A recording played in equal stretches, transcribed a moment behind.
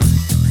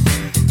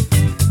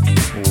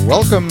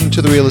Welcome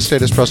to the Real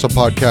Estate Espresso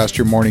Podcast,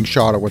 your morning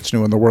shot at what's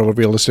new in the world of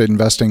real estate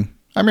investing.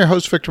 I'm your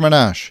host, Victor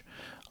Menashe.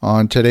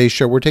 On today's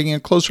show, we're taking a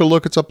closer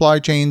look at supply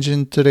chains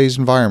in today's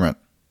environment.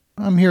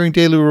 I'm hearing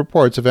daily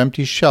reports of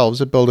empty shelves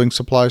at building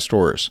supply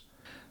stores.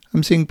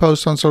 I'm seeing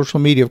posts on social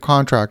media of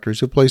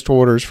contractors who placed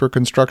orders for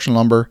construction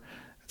lumber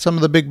at some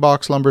of the big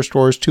box lumber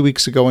stores 2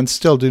 weeks ago and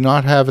still do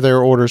not have their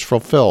orders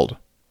fulfilled.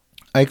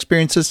 I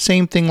experienced the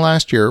same thing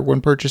last year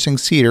when purchasing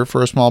cedar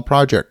for a small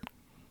project.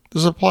 The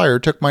supplier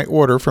took my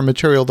order for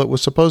material that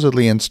was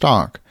supposedly in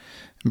stock,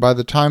 and by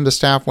the time the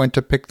staff went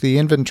to pick the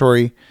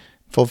inventory and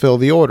fulfill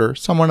the order,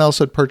 someone else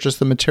had purchased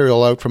the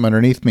material out from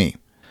underneath me.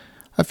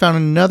 I found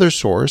another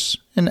source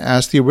and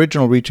asked the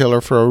original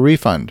retailer for a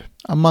refund.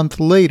 A month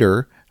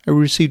later, I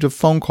received a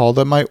phone call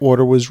that my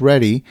order was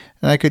ready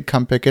and I could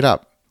come pick it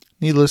up.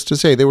 Needless to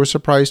say, they were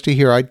surprised to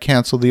hear I'd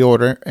canceled the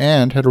order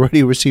and had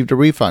already received a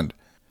refund.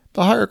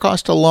 The higher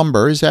cost of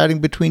lumber is adding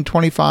between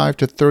 $25,000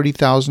 to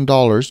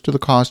 $30,000 to the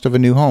cost of a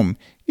new home,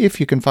 if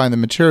you can find the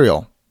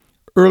material.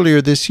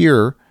 Earlier this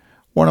year,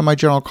 one of my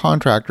general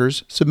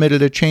contractors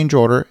submitted a change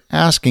order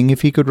asking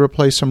if he could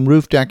replace some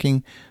roof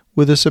decking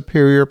with a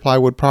superior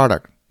plywood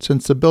product,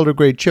 since the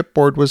builder-grade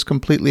chipboard was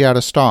completely out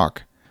of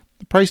stock.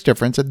 The price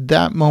difference at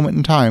that moment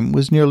in time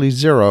was nearly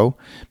zero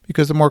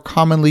because the more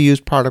commonly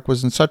used product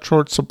was in such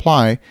short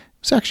supply, it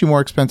was actually more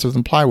expensive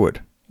than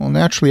plywood. Well,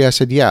 naturally I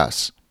said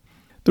yes.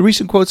 The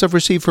recent quotes I've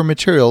received for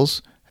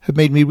materials have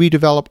made me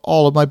redevelop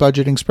all of my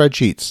budgeting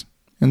spreadsheets,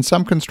 and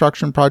some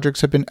construction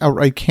projects have been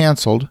outright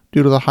canceled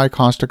due to the high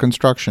cost of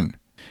construction.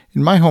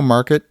 In my home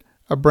market,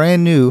 a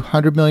brand new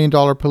 $100 million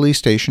police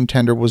station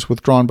tender was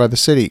withdrawn by the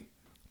city.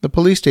 The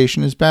police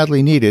station is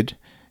badly needed,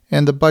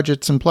 and the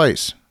budget's in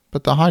place,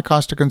 but the high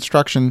cost of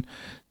construction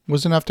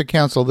was enough to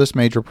cancel this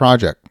major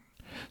project.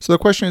 So the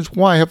question is,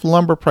 why have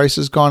lumber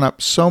prices gone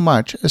up so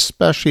much,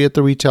 especially at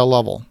the retail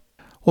level?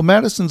 Well,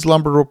 Madison's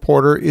Lumber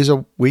Reporter is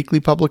a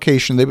weekly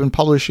publication they've been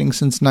publishing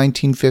since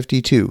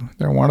 1952.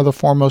 They're one of the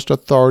foremost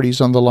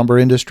authorities on the lumber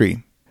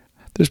industry.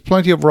 There's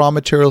plenty of raw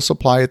material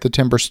supply at the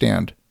timber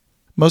stand.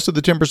 Most of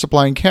the timber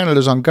supply in Canada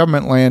is on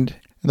government land,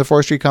 and the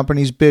forestry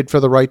companies bid for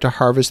the right to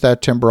harvest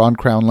that timber on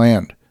Crown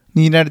land. In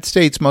the United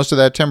States, most of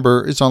that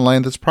timber is on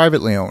land that's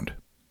privately owned.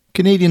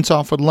 Canadian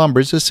softwood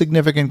lumber is a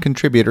significant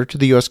contributor to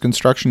the U.S.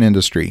 construction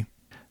industry.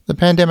 The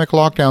pandemic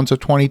lockdowns of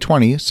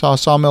 2020 saw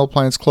sawmill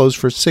plants close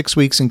for 6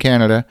 weeks in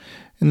Canada,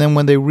 and then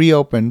when they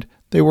reopened,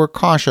 they were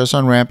cautious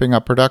on ramping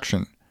up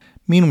production.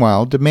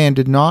 Meanwhile, demand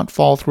did not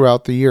fall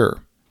throughout the year.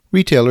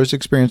 Retailers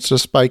experienced a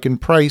spike in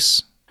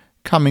price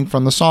coming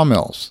from the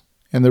sawmills,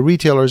 and the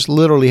retailers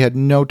literally had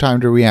no time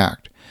to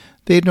react.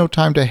 They had no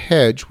time to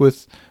hedge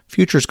with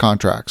futures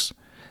contracts.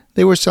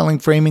 They were selling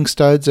framing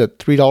studs at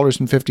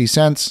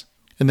 $3.50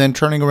 and then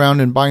turning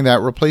around and buying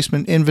that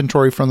replacement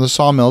inventory from the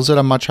sawmills at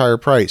a much higher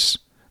price.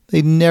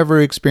 They'd never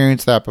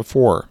experienced that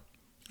before.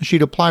 A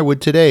sheet of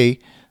plywood today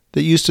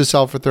that used to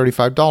sell for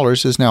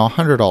 $35 is now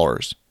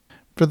 $100.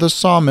 For the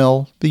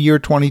sawmill, the year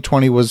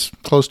 2020 was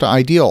close to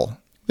ideal.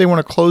 They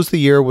want to close the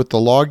year with the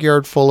log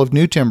yard full of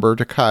new timber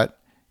to cut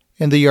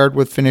and the yard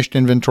with finished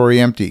inventory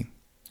empty.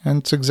 And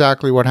that's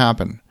exactly what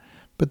happened.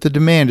 But the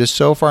demand is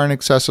so far in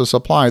excess of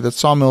supply that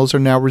sawmills are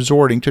now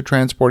resorting to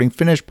transporting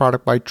finished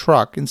product by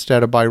truck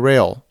instead of by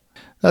rail.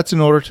 That's in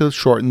order to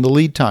shorten the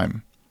lead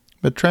time.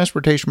 But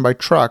transportation by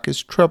truck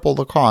is triple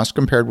the cost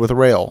compared with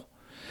rail.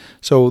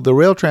 So the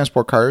rail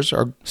transport cars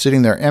are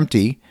sitting there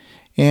empty,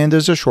 and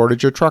there's a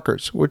shortage of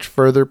truckers, which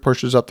further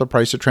pushes up the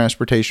price of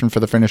transportation for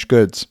the finished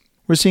goods.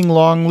 We're seeing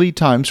long lead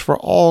times for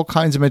all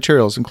kinds of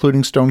materials,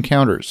 including stone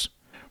counters.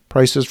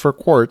 Prices for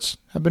quartz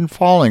have been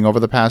falling over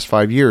the past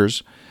 5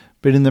 years,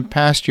 but in the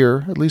past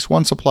year, at least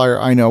one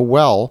supplier I know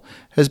well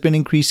has been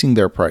increasing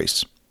their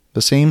price.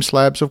 The same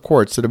slabs of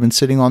quartz that have been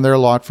sitting on their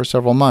lot for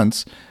several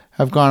months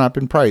have gone up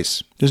in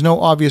price. There's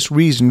no obvious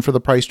reason for the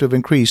price to have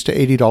increased to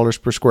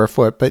 $80 per square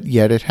foot, but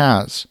yet it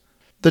has.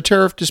 The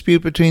tariff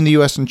dispute between the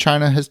U.S. and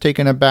China has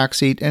taken a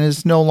backseat and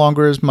is no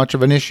longer as much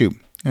of an issue.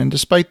 And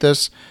despite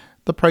this,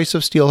 the price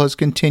of steel has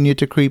continued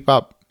to creep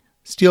up.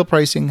 Steel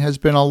pricing has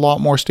been a lot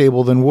more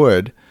stable than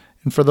wood,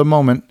 and for the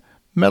moment,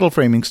 metal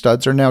framing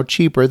studs are now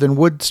cheaper than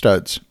wood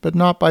studs, but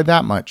not by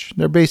that much.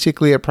 They're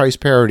basically at price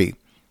parity.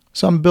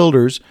 Some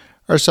builders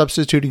are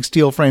substituting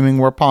steel framing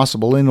where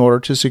possible in order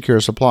to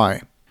secure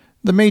supply.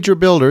 The major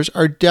builders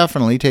are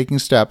definitely taking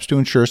steps to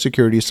ensure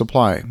security of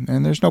supply,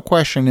 and there's no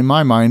question in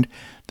my mind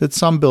that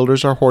some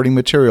builders are hoarding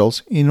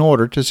materials in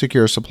order to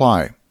secure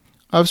supply.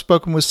 I've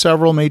spoken with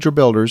several major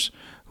builders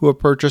who have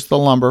purchased the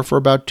lumber for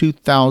about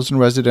 2,000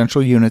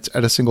 residential units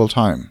at a single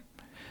time.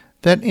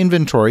 That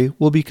inventory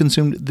will be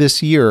consumed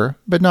this year,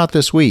 but not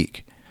this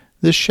week.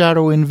 This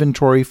shadow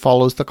inventory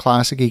follows the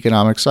classic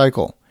economic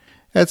cycle.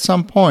 At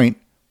some point,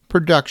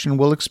 production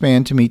will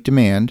expand to meet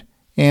demand,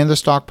 and the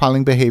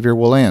stockpiling behavior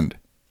will end.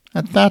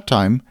 At that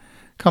time,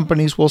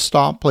 companies will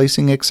stop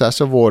placing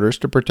excessive orders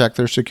to protect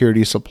their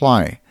security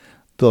supply.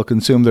 They'll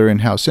consume their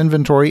in-house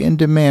inventory, and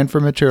demand for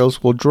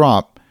materials will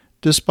drop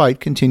despite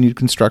continued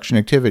construction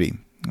activity.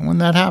 And when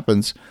that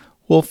happens,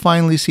 we'll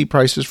finally see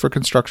prices for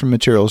construction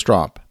materials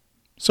drop.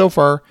 So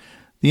far,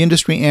 The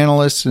industry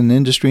analysts and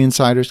industry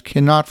insiders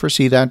cannot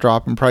foresee that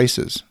drop in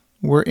prices.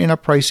 We're in a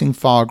pricing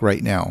fog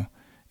right now.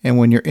 And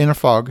when you're in a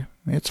fog,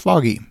 it's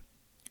foggy.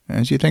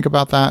 As you think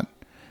about that,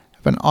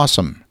 have an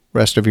awesome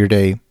rest of your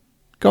day.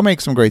 Go make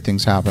some great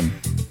things happen.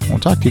 We'll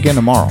talk to you again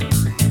tomorrow.